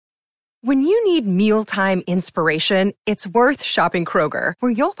When you need mealtime inspiration, it's worth shopping Kroger,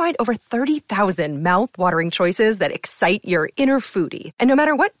 where you'll find over 30,000 mouth-watering choices that excite your inner foodie. And no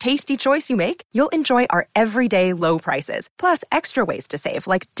matter what tasty choice you make, you'll enjoy our everyday low prices, plus extra ways to save,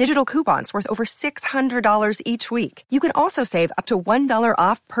 like digital coupons worth over $600 each week. You can also save up to $1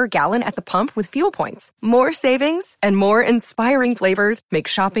 off per gallon at the pump with fuel points. More savings and more inspiring flavors make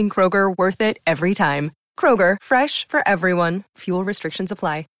shopping Kroger worth it every time. Kroger, fresh for everyone. Fuel restrictions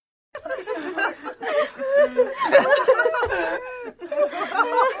apply.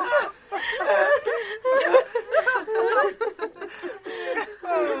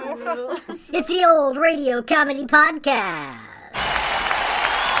 It's the Old Radio Comedy Podcast.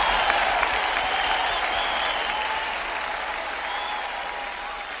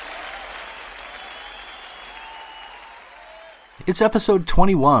 It's episode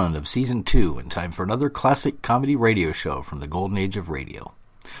 21 of season 2, and time for another classic comedy radio show from the golden age of radio.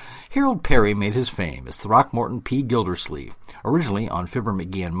 Harold Perry made his fame as Throckmorton P. Gildersleeve, originally on Fibber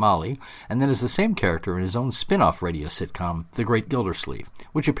McGee and Molly, and then as the same character in his own spin-off radio sitcom, The Great Gildersleeve,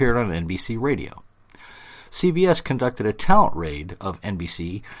 which appeared on NBC Radio. CBS conducted a talent raid of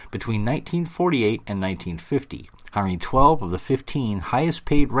NBC between 1948 and 1950, hiring 12 of the 15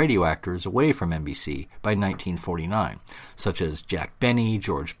 highest-paid radio actors away from NBC by 1949, such as Jack Benny,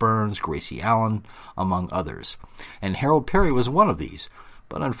 George Burns, Gracie Allen, among others. And Harold Perry was one of these.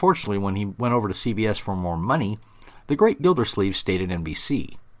 But unfortunately, when he went over to CBS for more money, The Great Gildersleeve stayed at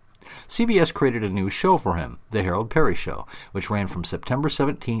NBC. CBS created a new show for him, The Harold Perry Show, which ran from September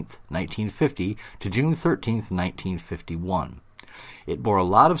 17, 1950 to June 13, 1951. It bore a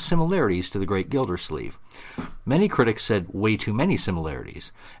lot of similarities to The Great Gildersleeve. Many critics said way too many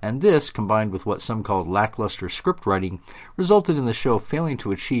similarities, and this, combined with what some called lackluster script writing, resulted in the show failing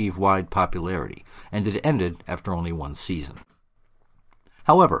to achieve wide popularity, and it ended after only one season.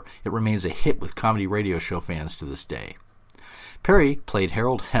 However, it remains a hit with comedy radio show fans to this day. Perry played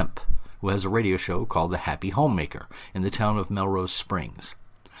Harold Hemp, who has a radio show called The Happy Homemaker in the town of Melrose Springs.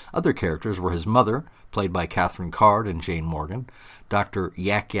 Other characters were his mother, played by Catherine Card and Jane Morgan, Dr.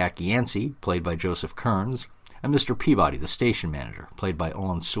 Yak Yak Yancey, played by Joseph Kearns, and Mr. Peabody, the station manager, played by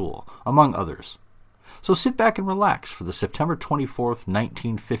Olin Sewell, among others. So sit back and relax for the September 24th,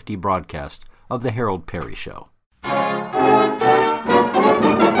 1950 broadcast of The Harold Perry Show.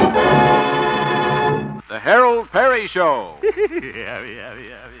 The Harold Perry Show.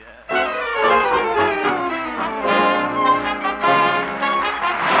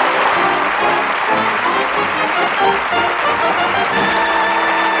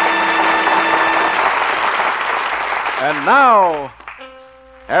 And now,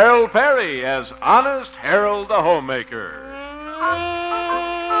 Harold Perry as Honest Harold the Homemaker.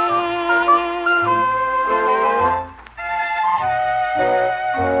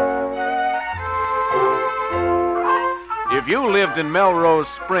 If you lived in Melrose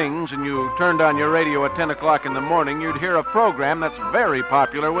Springs and you turned on your radio at 10 o'clock in the morning, you'd hear a program that's very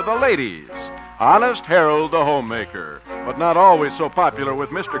popular with the ladies. Honest Harold the Homemaker. But not always so popular with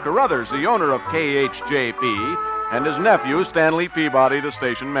Mr. Carruthers, the owner of KHJP, and his nephew, Stanley Peabody, the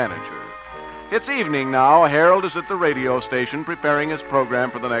station manager. It's evening now. Harold is at the radio station preparing his program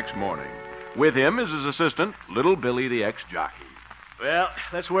for the next morning. With him is his assistant, Little Billy, the ex-jockey. Well,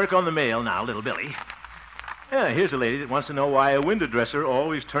 let's work on the mail now, Little Billy. Yeah, here's a lady that wants to know why a window dresser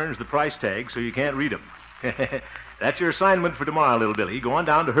always turns the price tag so you can't read them. That's your assignment for tomorrow, Little Billy. Go on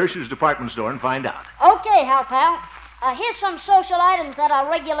down to Hershey's department store and find out. Okay, Hal Pal. Here's some social items that our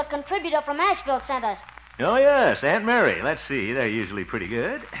regular contributor from Asheville sent us. Oh, yes, Aunt Mary. Let's see. They're usually pretty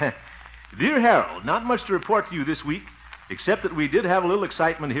good. Dear Harold, not much to report to you this week, except that we did have a little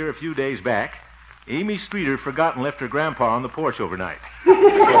excitement here a few days back. Amy Streeter forgot and left her grandpa on the porch overnight.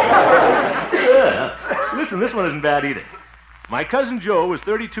 Listen, this one isn't bad either. My cousin Joe was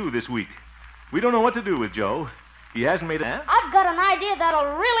 32 this week. We don't know what to do with Joe. He hasn't made a... I've got an idea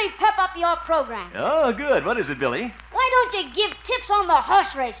that'll really pep up your program. Oh, good. What is it, Billy? Why don't you give tips on the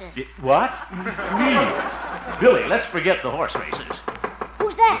horse races? What? Please. Billy, let's forget the horse races.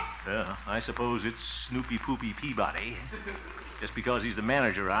 Who's that? I suppose it's Snoopy Poopy Peabody. Just because he's the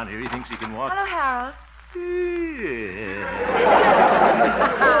manager around here, he thinks he can walk... Hello, Harold.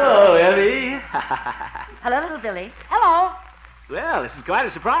 Hello, Evie. Hello, little Billy. Hello. Well, this is quite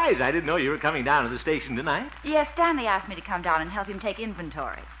a surprise. I didn't know you were coming down to the station tonight. Yes, Stanley asked me to come down and help him take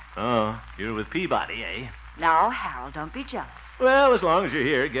inventory. Oh, you're with Peabody, eh? Now, Harold, don't be jealous. Well, as long as you're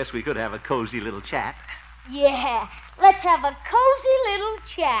here, guess we could have a cozy little chat. Yeah, let's have a cozy little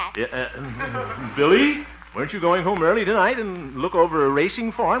chat. Billy, weren't you going home early tonight and look over a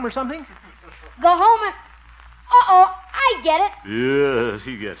racing form or something? Go home and... Uh-oh, I get it. Yes,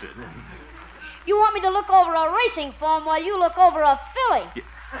 he gets it. You want me to look over a racing form while you look over a filly.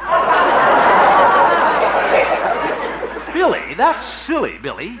 Billy, that's silly,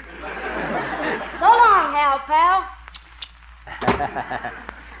 Billy. So long, Hal, pal.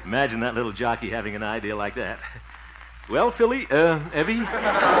 Imagine that little jockey having an idea like that. Well, Philly, Evie? Well,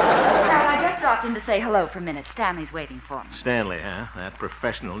 I just dropped in to say hello for a minute. Stanley's waiting for me. Stanley, huh? That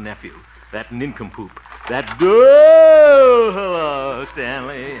professional nephew. That nincompoop. That... Oh, hello,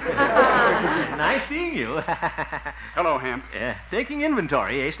 Stanley. Nice seeing you. Hello, Hemp. Taking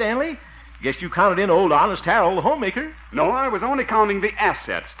inventory, eh, Stanley? Guess you counted in old Honest Harold, the homemaker. No, I was only counting the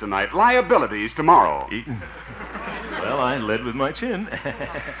assets tonight. Liabilities tomorrow. Well, I led with my chin.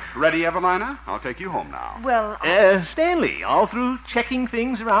 Ready, Evelina? I'll take you home now. Well, Stanley, all through checking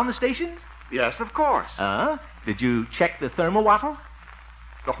things around the station? Yes, of course. Did you check the thermowattle?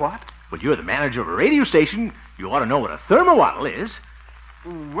 The what? Well, you're the manager of a radio station. You ought to know what a thermowattle is.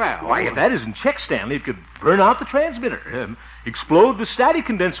 Well... Why, if that isn't checked, Stanley, it could burn out the transmitter, explode the static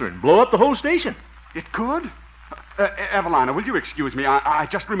condenser, and blow up the whole station. It could? Evelina, will you excuse me? I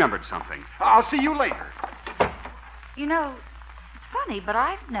just remembered something. I'll see you later. you know, it's funny, but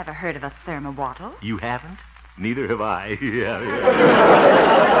I've never heard of a thermowattle. You haven't? Neither have I. Yeah.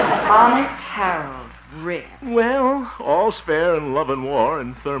 Honest Harold, really. Well, all's fair in love and war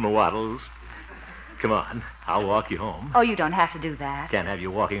and thermowattles. Come on, I'll walk you home. Oh, you don't have to do that. Can't have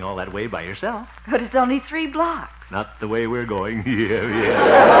you walking all that way by yourself. But it's only 3 blocks. Not the way we're going.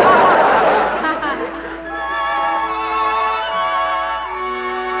 Yeah.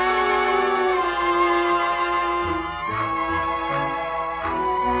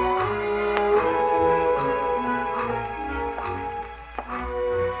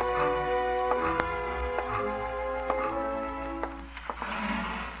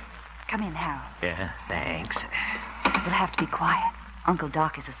 Come in, Harold. Yeah, thanks. You'll have to be quiet. Uncle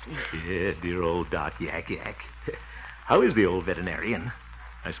Doc is asleep. Yeah, dear old Doc Yak. How is the old veterinarian?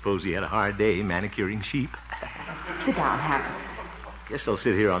 I suppose he had a hard day manicuring sheep. Sit down, Harold. Guess I'll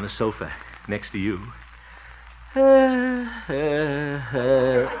sit here on the sofa next to you.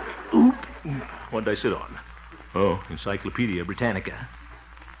 Oop. What did I sit on? Oh, Encyclopedia Britannica.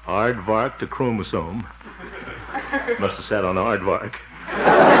 Aardvark to chromosome. Must have sat on aardvark.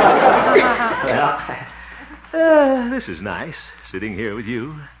 Well, this is nice, sitting here with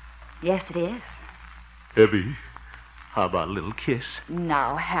you. Yes, it is. Evie, how about a little kiss?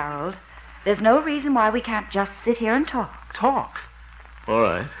 Now, Harold, there's no reason why we can't just sit here and talk. Talk? All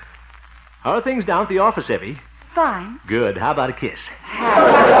right. How are things down at the office, Evie? Fine. Good. How about a kiss?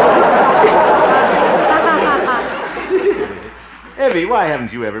 Evie, why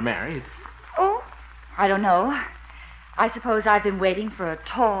haven't you ever married? Oh, I don't know. I suppose I've been waiting for a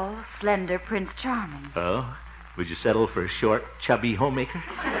tall, slender Prince Charming. Oh? Would you settle for a short, chubby homemaker?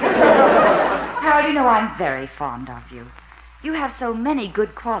 Harold, you know I'm very fond of you. You have so many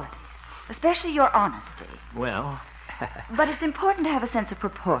good qualities, especially your honesty. Well... But it's important to have a sense of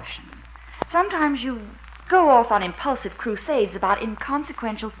proportion. Sometimes you go off on impulsive crusades about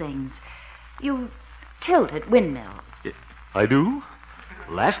inconsequential things. You tilt at windmills. I do?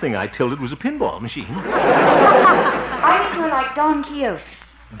 Last thing I tilted was a pinball machine. I think you're like Don Quixote.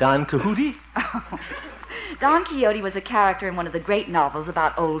 Don Quixote? Don Quixote was a character in one of the great novels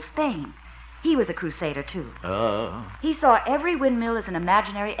about old Spain. He was a crusader, too. Oh. He saw every windmill as an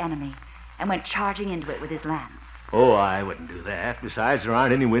imaginary enemy and went charging into it with his lance. Oh, I wouldn't do that. Besides, there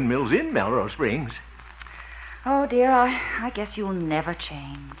aren't any windmills in Melrose Springs. Oh, dear, I guess you'll never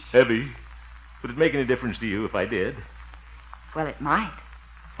change. Evie, would it make any difference to you if I did? Well, it might.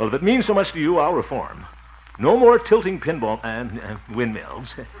 Well, if it means so much to you, I'll reform. No more tilting pinball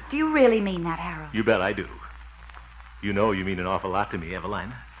windmills. Do you really mean that, Harold? You bet I do. You know you mean an awful lot to me,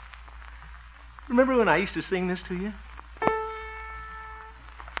 Evelina. Remember when I used to sing this to you?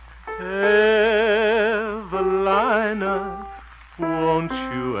 Evelina, won't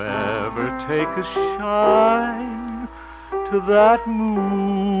you ever take a shine to that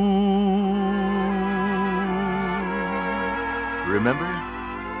moon? Remember?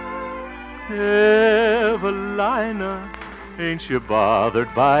 Evelina, ain't you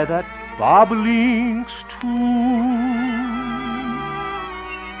bothered by that bobolink's tune?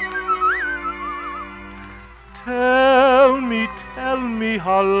 Tell me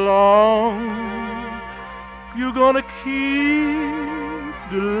how long you gonna keep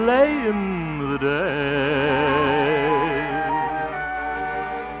delaying the day.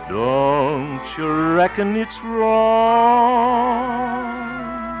 Don't you reckon it's wrong,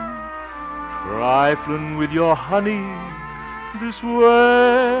 trifling with your honey this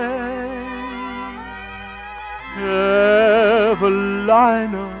way?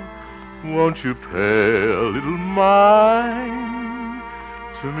 Evelina, won't you pay a little mind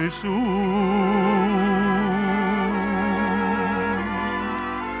to me soon?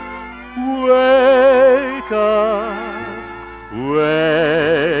 Wake up,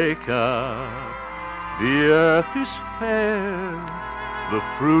 the earth is fair, the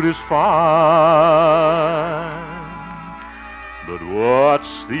fruit is fine, but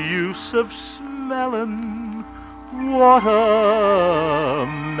what's the use of smelling watermelon,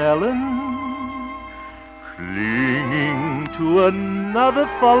 clinging to another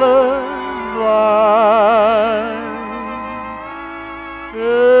fellow's vine?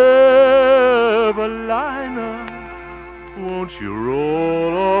 Evelina, won't you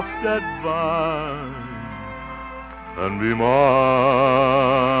roll off that vine and be mine?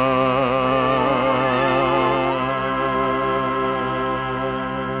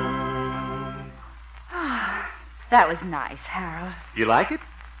 That was nice, Harold. You like it?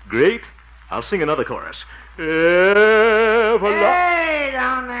 Great. I'll sing another chorus. Evelina. Hey,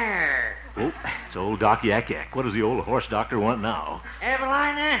 down there. Oh, it's old Doc Yak Yak. What does the old horse doctor want now?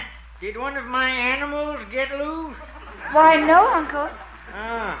 Evelina, did one of my animals get loose? Why, no, Uncle.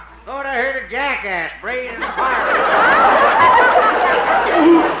 Thought I heard a jackass braying in the fire.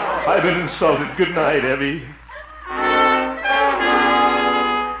 I've been insulted. Good night, Evie.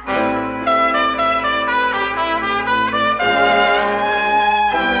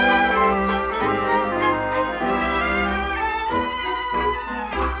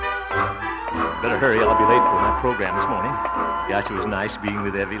 Better hurry. I'll be late for my program this morning. Gosh, it was nice being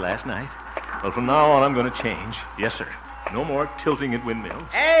with Evie last night. Well, from now on, I'm going to change. Yes, sir. No more tilting at windmills.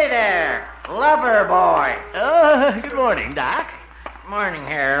 Hey there, lover boy. Good morning, Doc. Morning,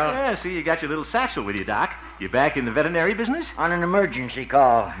 Harold. Yeah, see, you got your little satchel with you, Doc. You back in the veterinary business? On an emergency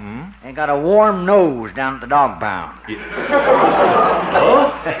call. They got a warm nose down at the dog pound.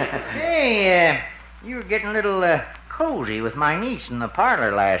 Oh? Hey, you were getting a little cozy with my niece in the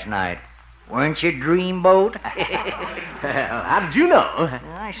parlor last night. Weren't you, Dreamboat? How did you know?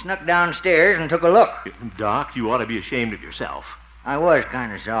 I snuck downstairs and took a look. Doc, you ought to be ashamed of yourself. I was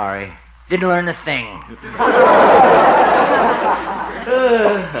kind of sorry. Didn't learn a thing.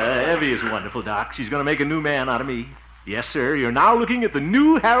 Evie is wonderful, Doc. She's going to make a new man out of me. Yes, sir. You're now looking at the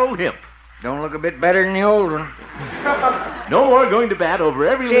new Harold Hemp. Don't look a bit better than the old one. No more going to bat over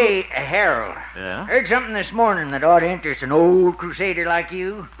every Say, Harold. Yeah? Heard something this morning that ought to interest an old crusader like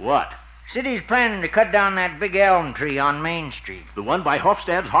you. What? City's planning to cut down that big elm tree on Main Street. The one by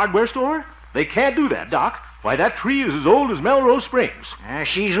Hofstad's hardware store? They can't do that, Doc. Why, that tree is as old as Melrose Springs.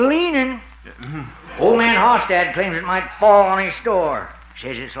 She's leaning. Old man Hofstad claims it might fall on his store.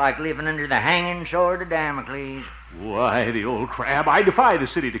 Says it's like living under the hanging sword of Damocles. Why, the old crab. I defy the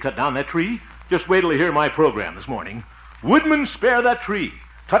city to cut down that tree. Just wait till you hear my program this morning. Woodman, spare that tree.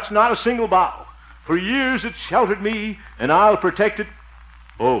 Touch not a single bough. For years it's sheltered me, and I'll protect it.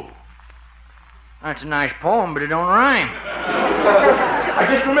 Oh. That's a nice poem, but it don't rhyme. I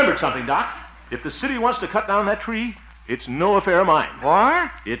just remembered something, Doc. If the city wants to cut down that tree, it's no affair of mine.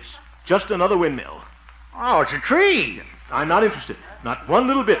 What? It's just another windmill. Oh, it's a tree. I'm not interested. Not one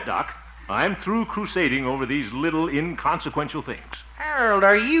little bit, Doc. I'm through crusading over these little inconsequential things. Harold,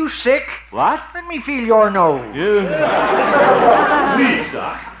 are you sick? What? Let me feel your nose. Yeah. Please,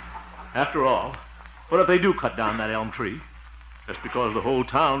 Doc. After all, what if they do cut down that elm tree? Just because the whole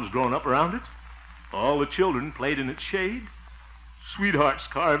town's grown up around it? All the children played in its shade. Sweethearts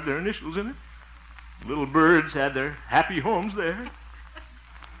carved their initials in it. Little birds had their happy homes there.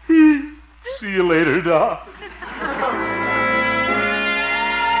 See you later, Doc.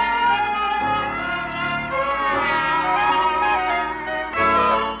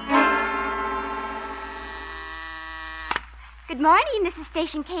 Good morning. This is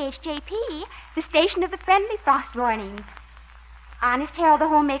Station KHJP, the station of the friendly frost warnings. Honest Harold the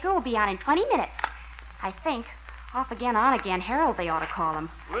Homemaker will be on in 20 minutes. I think. Off again, on again. Harold, they ought to call him.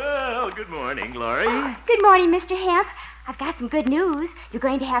 Well, good morning, Laurie. Good morning, Mr. Hemp. I've got some good news. You're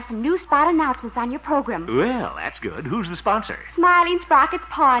going to have some new spot announcements on your program. Well, that's good. Who's the sponsor? Smiling Sprocket's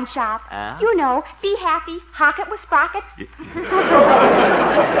Pawn Shop. You know, be happy, hock it with Sprocket.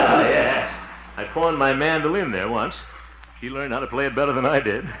 Yes. I pawned my mandolin there once. He learned how to play it better than I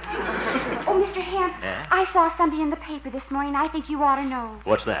did. Oh, Mr. Hemp, I saw something in the paper this morning I think you ought to know.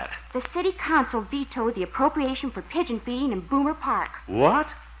 What's that? The city council vetoed the appropriation for pigeon feeding in Boomer Park. What?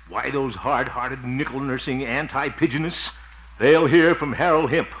 Why, those hard-hearted, nickel-nursing anti-pigeonists, they'll hear from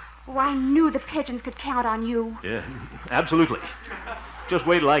Harold Hemp. Oh, I knew the pigeons could count on you. Yeah, absolutely. Just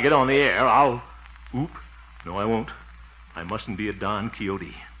wait till I get on the air. I'll... Oop. No, I won't. I mustn't be a Don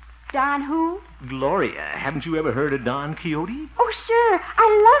Quixote. Don who? Gloria, haven't you ever heard of Don Quixote? Oh, sure.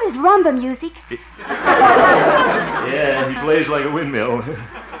 I love his rumba music. Yeah, he plays like a windmill.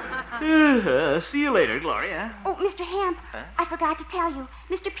 See you later, Gloria. Oh, Mr. Hemp, I forgot to tell you.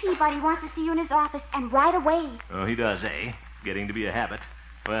 Mr. Peabody wants to see you in his office, and right away. Oh, he does, eh? Getting to be a habit.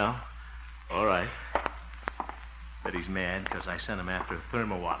 Well, all right. Bet he's mad because I sent him after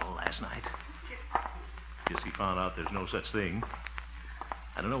Thermowaddle last night. Guess he found out there's no such thing.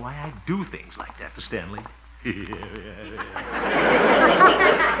 I don't know why I do things like that to Stanley. Yeah,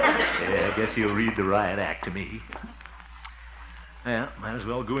 I guess he'll read the riot act to me. Well, might as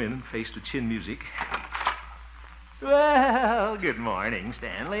well go in and face the chin music. Well, good morning,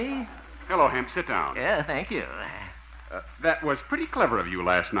 Stanley. Hello, Hemp. Sit down. Yeah, thank you. That was pretty clever of you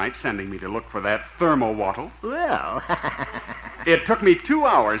last night, sending me to look for that Thermowaddle. Well, It took me 2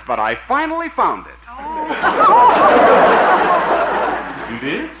 hours, but I finally found it. you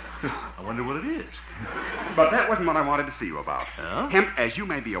did? I wonder what it is. But that wasn't what I wanted to see you about. Oh? Hemp, as you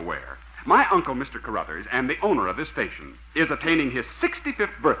may be aware, my uncle, Mr. Carruthers, and the owner of this station, is attaining his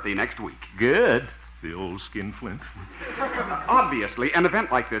 65th birthday next week. Good. The old skinflint. Obviously, an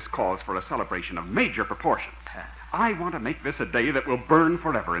event like this calls for a celebration of major proportions. I want to make this a day that will burn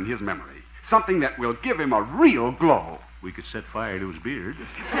forever in his memory. Something that will give him a real glow. We could set fire to his beard. This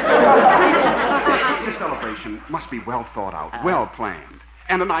celebration must be well thought out, well planned.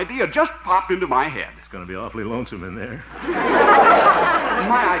 And an idea just popped into my head. It's going to be awfully lonesome in there.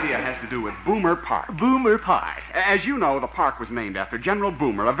 My idea has to do with Boomer Park. Boomer Park. As you know, the park was named after General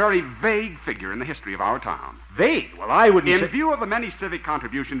Boomer, a very vague figure in the history of our town. Vague? Well, I wouldn't In say... view of the many civic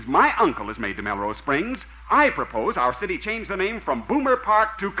contributions my uncle has made to Melrose Springs, I propose our city change the name from Boomer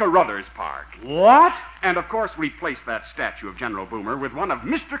Park to Carruthers Park. What? And, of course, replace that statue of General Boomer with one of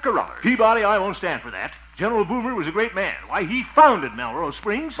Mr. Carruthers. Peabody, I won't stand for that. General Boomer was a great man. Why, he founded Melrose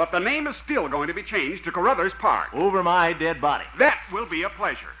Springs. But the name is still going to be changed to Carruthers Park. Over my dead body. That will be a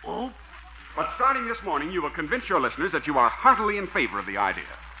pleasure. Oh? But starting this morning, you will convince your listeners that you are heartily in favor of the idea.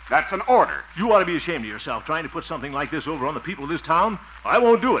 That's an order. You ought to be ashamed of yourself trying to put something like this over on the people of this town. I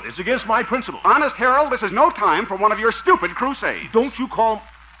won't do it. It's against my principles. Honest Harold, this is no time for one of your stupid crusades. Don't you call them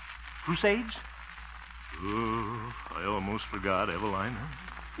crusades? Oh, I almost forgot, Evelina.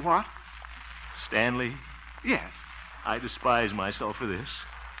 What? Stanley, Yes. I despise myself for this,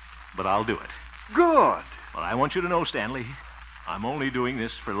 but I'll do it. Good. But I want you to know, Stanley, I'm only doing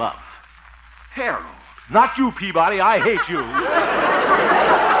this for love. Harold. Not you, Peabody. I hate you.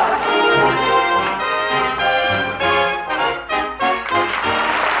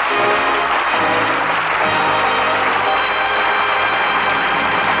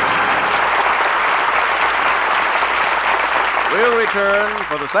 We'll return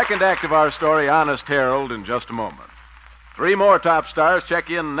for the second act of our story, Honest Harold, in just a moment. 3 more top stars check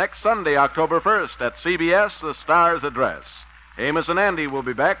in next Sunday, October 1st, at CBS, The Star's Address. Amos and Andy will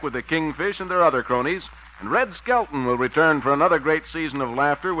be back with the Kingfish and their other cronies, and Red Skelton will return for another great season of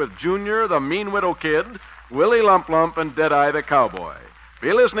laughter with Junior, the Mean Widow Kid, Willie Lump Lump, and Deadeye the Cowboy.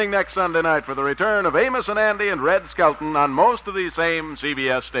 Be listening next Sunday night for the return of Amos and Andy and Red Skelton on most of these same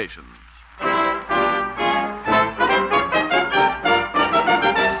CBS stations.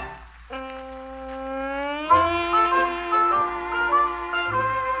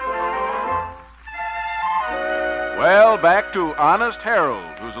 Well, back to Honest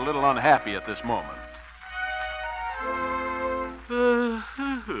Harold, who's a little unhappy at this moment.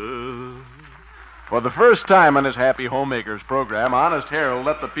 For the first time on his Happy Homemakers program, Honest Harold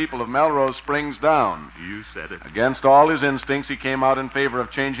let the people of Melrose Springs down. You said it. Against all his instincts, he came out in favor of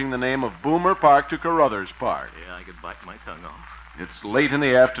changing the name of Boomer Park to Carruthers Park. Yeah, I could bite my tongue off. It's late in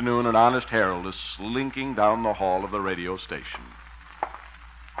the afternoon, and Honest Harold is slinking down the hall of the radio station.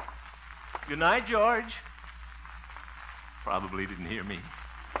 Good night, George. Probably didn't hear me.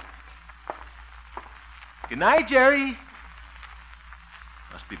 Good night, Jerry.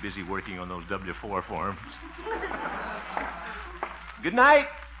 Must be busy working on those W-4 forms. Good night.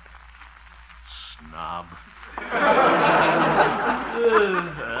 Snob.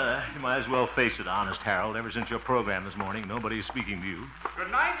 You might as well face it, Honest Harold. Ever since your program this morning, nobody is speaking to you. Good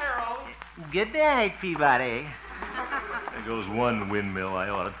night, Harold. Good night, Peabody. There goes one windmill I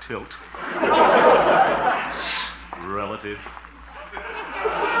ought to tilt. Relative.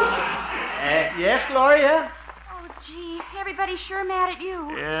 Yes, Gloria? Oh, gee, everybody's sure mad at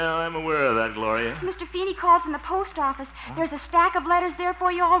you. Yeah, I'm aware of that, Gloria. Mr. Feeney called from the post office. There's a stack of letters there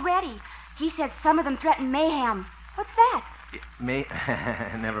for you already. He said some of them threaten mayhem. What's that?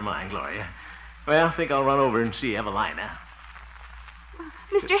 Never mind, Gloria. Well, I think I'll run over and see Evelina.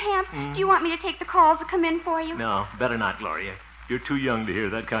 Mr. Hemp, do you want me to take the calls that come in for you? No, better not, Gloria. You're too young to hear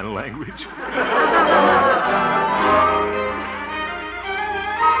that kind of language.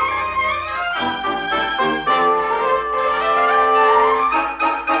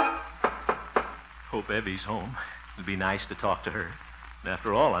 Hope Evie's home. It'd be nice to talk to her. And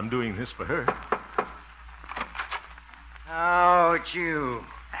after all, I'm doing this for her. Oh, it's you.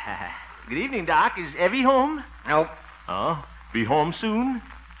 Good evening, Doc. Is Evie home? Nope. Oh, be home soon?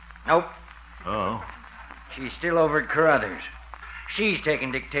 Nope. Oh. She's still over at Carruthers. She's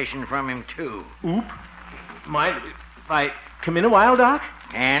taking dictation from him, too. Oop. Mind if I come in a while, Doc?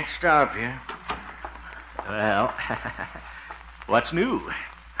 Can't stop you. Well, what's new?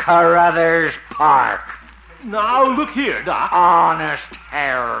 Carruthers Park. Now, look here, Doc. Honest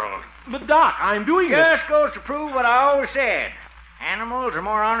Harold. But, Doc, I'm doing this. Just goes to prove what I always said. Animals are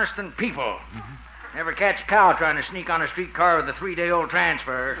more honest than people. Mm-hmm. Never catch a cow trying to sneak on a streetcar with a 3-day-old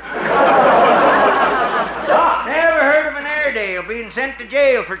transfer. Never heard of an Airedale being sent to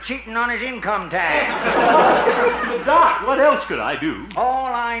jail for cheating on his income tax. But, Doc, what else could I do? All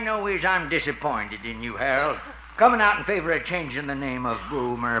I know is I'm disappointed in you, Harold. Coming out in favor of changing the name of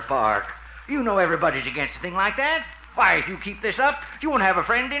Boomer Park. You know everybody's against a thing like that. Why, if you keep this up, you won't have a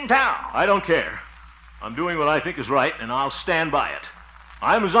friend in town. I don't care. I'm doing what I think is right, and I'll stand by it.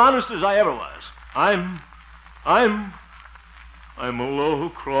 I'm as honest as I ever was. I'm a low,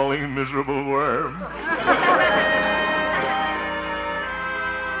 crawling, miserable worm.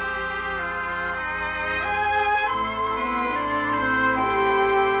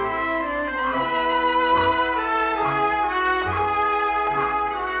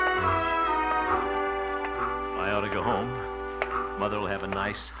 I ought to go home. Mother will have a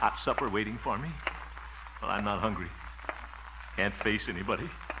nice hot supper waiting for me. Well, I'm not hungry. Can't face anybody.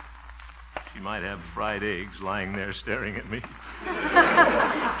 She might have fried eggs lying there staring at me. Hey there!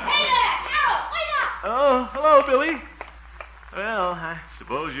 Harold, wait up! Oh, hello, Billy. Well, I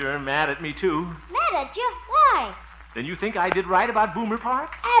suppose you're mad at me, too. Mad at you? Why? Then you think I did right about Boomer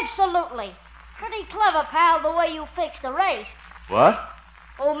Park? Absolutely. Pretty clever, pal, the way you fixed the race. What?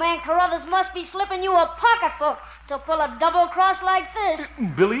 Old man Carruthers must be slipping you a pocketbook to pull a double cross like this.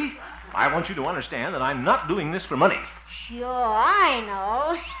 Billy, I want you to understand that I'm not doing this for money. Sure, I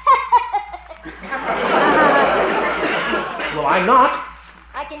know. Well, I'm not.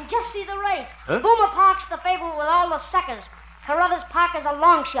 I can just see the race. Huh? Boomer Park's the favorite with all the suckers. Carruthers Park is a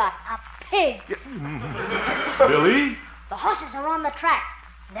long shot, a pig. Billy? The horses are on the track.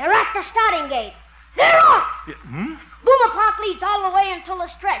 They're at the starting gate. They're off! Boomer Park leads all the way until the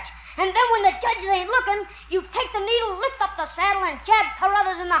stretch. And then when the judges ain't looking, you take the needle, lift up the saddle, and jab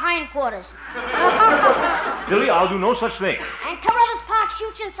Carruthers in the hindquarters. Billy, I'll do no such thing. And Carruthers Park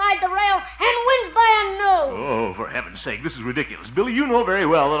shoots inside the rail and wins by a nose. Oh, for heaven's sake, this is ridiculous. Billy, you know very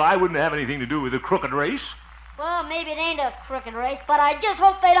well that I wouldn't have anything to do with a crooked race. Well, maybe it ain't a crooked race, but I just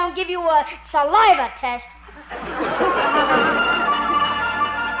hope they don't give you a saliva test.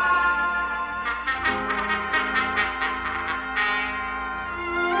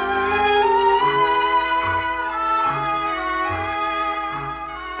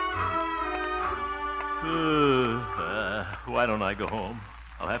 Why don't I go home?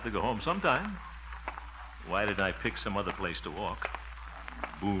 I'll have to go home sometime. Why didn't I pick some other place to walk?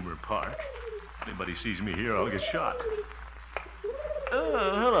 Boomer Park. If anybody sees me here, I'll get shot.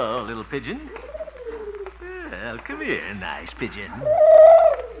 Oh, hello, little pigeon. Well, come here, nice pigeon.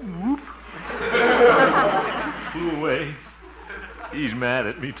 Whoop. Flew away. He's mad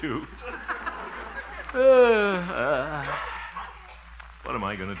at me, too. What am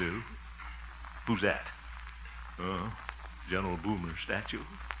I going to do? Who's that? Oh, General Boomer's statue.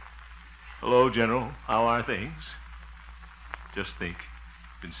 Hello, General. How are things? Just think.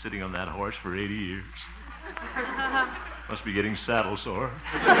 Been sitting on that horse for 80 years. Must be getting saddle sore.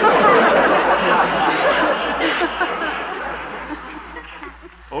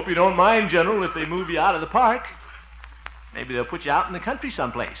 Hope you don't mind, General, if they move you out of the park. Maybe they'll put you out in the country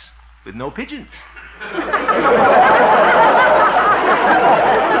someplace with no pigeons.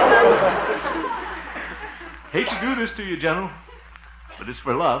 Hate to do this to you, General, but it's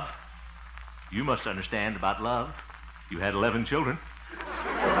for love. You must understand about love. You had 11 children.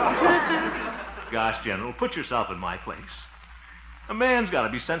 Gosh, General, put yourself in my place. A man's got to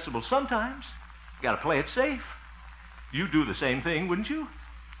be sensible sometimes. Got to play it safe. You'd do the same thing, wouldn't you?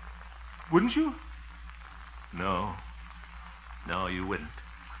 Wouldn't you? No. No, you wouldn't.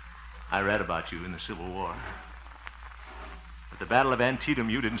 I read about you in the Civil War. At the Battle of Antietam,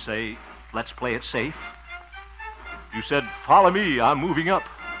 you didn't say, let's play it safe. You said, follow me, I'm moving up.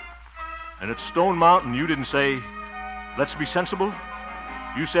 And at Stone Mountain, you didn't say, let's be sensible.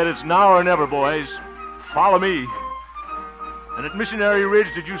 You said, it's now or never, boys. Follow me. And at Missionary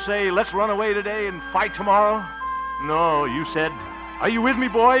Ridge, did you say, let's run away today and fight tomorrow? No, you said, are you with me,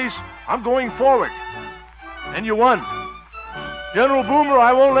 boys? I'm going forward. And you won. General Boomer,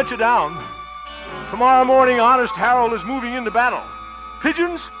 I won't let you down. Tomorrow morning, Honest Harold is moving into battle.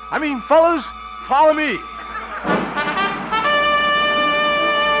 Pigeons, fellas, follow me.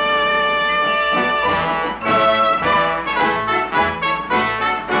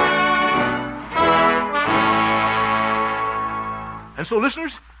 And so,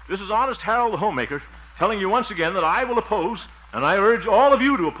 listeners, this is Honest Harold the Homemaker telling you once again that I will oppose, and I urge all of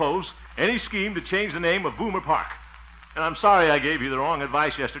you to oppose, any scheme to change the name of Boomer Park. And I'm sorry I gave you the wrong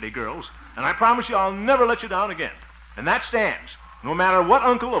advice yesterday, girls, and I promise you I'll never let you down again. And that stands, no matter what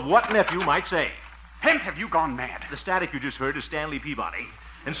uncle or what nephew might say. Hemp, have you gone mad? The static you just heard is Stanley Peabody.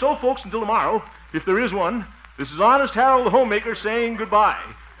 And so, folks, until tomorrow, if there is one, this is Honest Harold the Homemaker saying goodbye.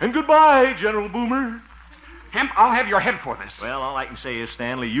 And goodbye, General Boomer. Hemp, I'll have your head for this. Well, all I can say is,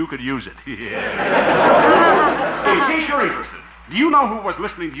 Stanley, you could use it. Yeah. In case you're interested, do you know who was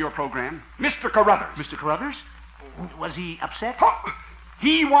listening to your program? Mr. Carruthers. Mr. Carruthers? Was he upset? Oh,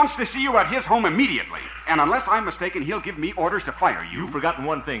 he wants to see you at his home immediately. And unless I'm mistaken, he'll give me orders to fire you. You've forgotten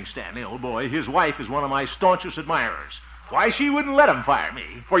one thing, Stanley, old boy. His wife is one of my staunchest admirers. Why, she wouldn't let him fire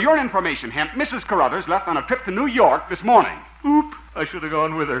me. For your information, Hemp, Mrs. Carruthers left on a trip to New York this morning. Oop, I should have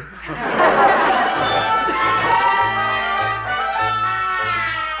gone with her.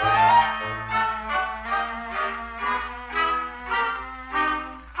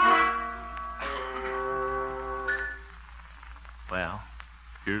 Well,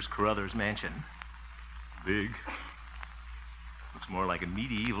 here's Carruthers' mansion. Big. Looks more like a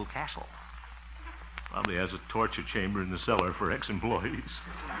medieval castle. Probably has a torture chamber in the cellar for ex-employees.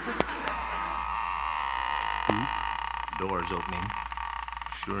 Oop, door's opening.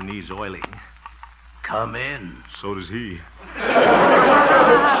 Sure needs oiling. Come in. So does he.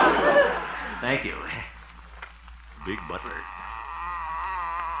 Thank you. Big butler.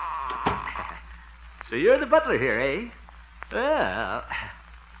 So you're the butler here, eh? Well,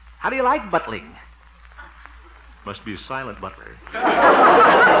 how do you like buttling? Must be a silent butler.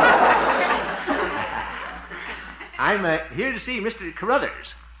 I'm here to see Mr.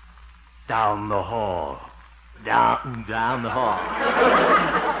 Carruthers. Down the hall. Down the hall.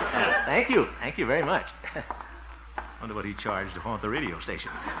 Thank you. Thank you very much. Wonder what he charged to haunt the radio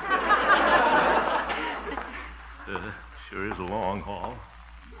station. Sure is a long hall.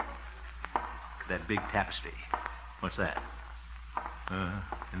 That big tapestry. What's that?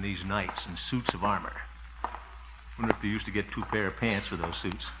 And these knights in suits of armor. Wonder if they used to get 2 pair of pants for those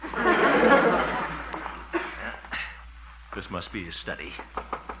suits. This must be his study.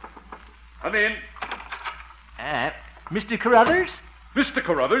 Come in. Mr. Carruthers? Mr.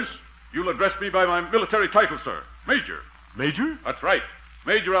 Carruthers, you'll address me by my military title, sir. Major. Major? That's right.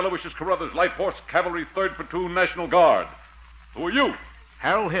 Major Aloysius Carruthers, Light Horse Cavalry, 3rd Platoon, National Guard. Who are you?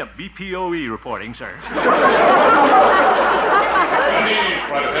 Harold Hemp, BPOE reporting, sir.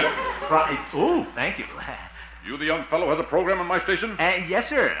 Private Hemp. Oh, thank you. You the young fellow who has a program on my station? Yes,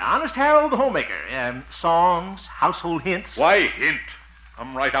 sir. Honest Harold the Homemaker. Songs, household hints. Why hint?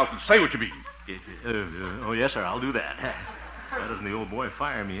 Come right out and say what you mean. Oh, yes, sir. I'll do that. Why doesn't the old boy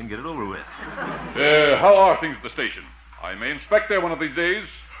fire me and get it over with? How are things at the station? I may inspect there one of these days.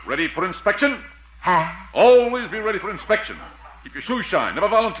 Ready for inspection? Huh? Always be ready for inspection. Keep your shoes shine. Never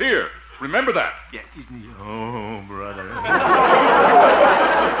volunteer. Remember that. Yeah. Oh, brother.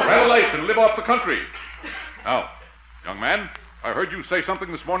 Rather late and live off the country. Now, young man, I heard you say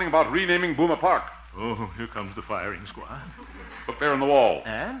something this morning about renaming Boomer Park. Oh, here comes the firing squad. Look there on the wall.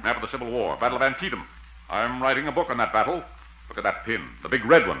 And? Map of the Civil War, Battle of Antietam. I'm writing a book on that battle. Look at that pin, the big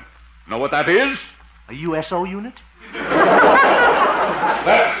red one. Know what that is? A USO unit?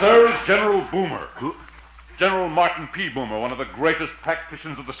 That, sir, is General Boomer. Who? General Martin P. Boomer, one of the greatest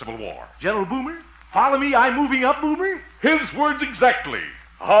tacticians of the Civil War. General Boomer? Follow me, I'm moving up, Boomer? His words exactly.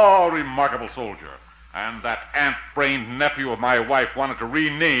 Ah, remarkable soldier. And that ant-brained nephew of my wife wanted to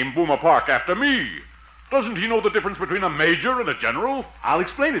rename Boomer Park after me. Doesn't he know the difference between a major and a general? I'll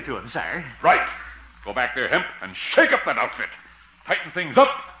explain it to him, sir. Right. Go back there, Hemp, and shake up that outfit. Tighten things up.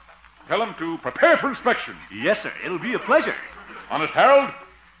 Tell him to prepare for inspection. Yes, sir. It'll be a pleasure. Honest Harold,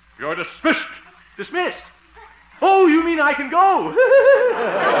 you're dismissed. Dismissed? Oh, you mean I can go?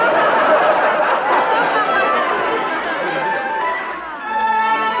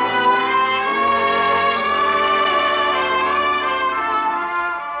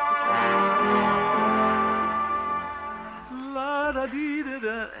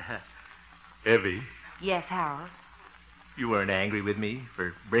 Evie. Yes, Harold. You weren't angry with me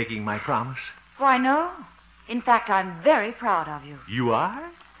for breaking my promise? Why, no. In fact, I'm very proud of you. You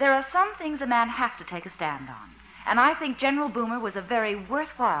are? There are some things a man has to take a stand on. And I think General Boomer was a very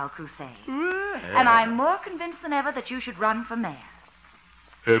worthwhile crusade. Well. And I'm more convinced than ever that you should run for mayor.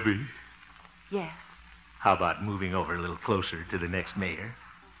 Abby, Yes. how about moving over a little closer to the next mayor?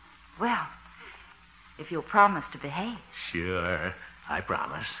 Well, if you'll promise to behave. Sure, I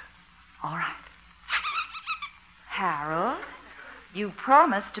promise. All right. Harold, you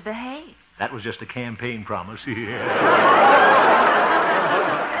promised to behave. That was just a campaign promise. You've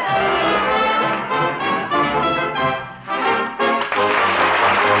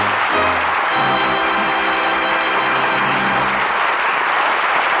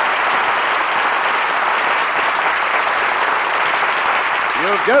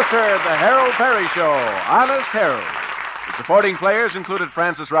just heard the Harold Perry Show, Honest Harold. The supporting players included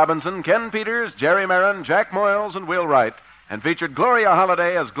Francis Robinson, Ken Peters, Jerry Marin, Jack Moyles, and Will Wright, and featured Gloria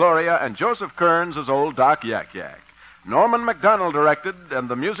Holliday as Gloria and Joseph Kearns as Old Doc Yak Yak. Norman MacDonald directed, and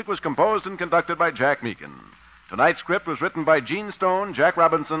the music was composed and conducted by Jack Meakin. Tonight's script was written by Gene Stone, Jack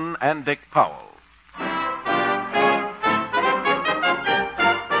Robinson, and Dick Powell.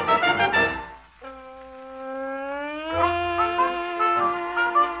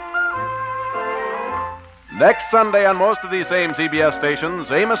 Next Sunday on most of these same CBS stations,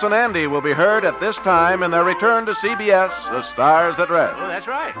 Amos and Andy will be heard at this time in their return to CBS, The Stars at Rest. Oh, that's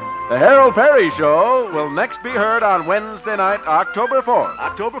right. The Harold Perry Show will next be heard on Wednesday night, October 4th.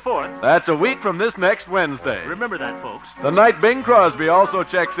 October 4th. That's a week from this next Wednesday. Remember that, folks. The night Bing Crosby also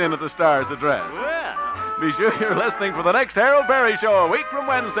checks in at The Stars at Rest. Well. Be sure you're listening for the next Harold Perry Show a week from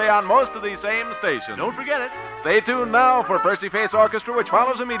Wednesday on most of these same stations. Don't forget it. Stay tuned now for Percy Faith's Orchestra, which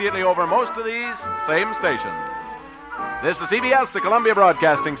follows immediately over most of these same stations. This is CBS, the Columbia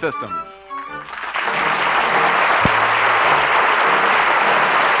Broadcasting System.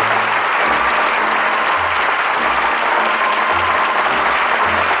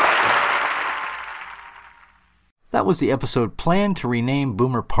 That was the episode Plan to Rename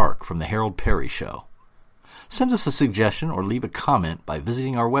Boomer Park from the Harold Perry Show. Send us a suggestion or leave a comment by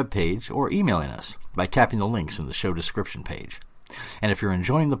visiting our webpage or emailing us by tapping the links in the show description page. And if you're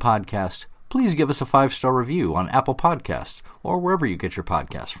enjoying the podcast, please give us a 5-star review on Apple Podcasts or wherever you get your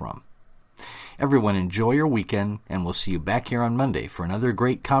podcasts from. Everyone enjoy your weekend, and we'll see you back here on Monday for another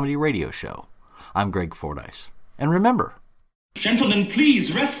great comedy radio show. I'm Greg Fordyce. And remember... Gentlemen,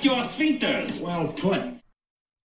 please rest your sphincters. Well put.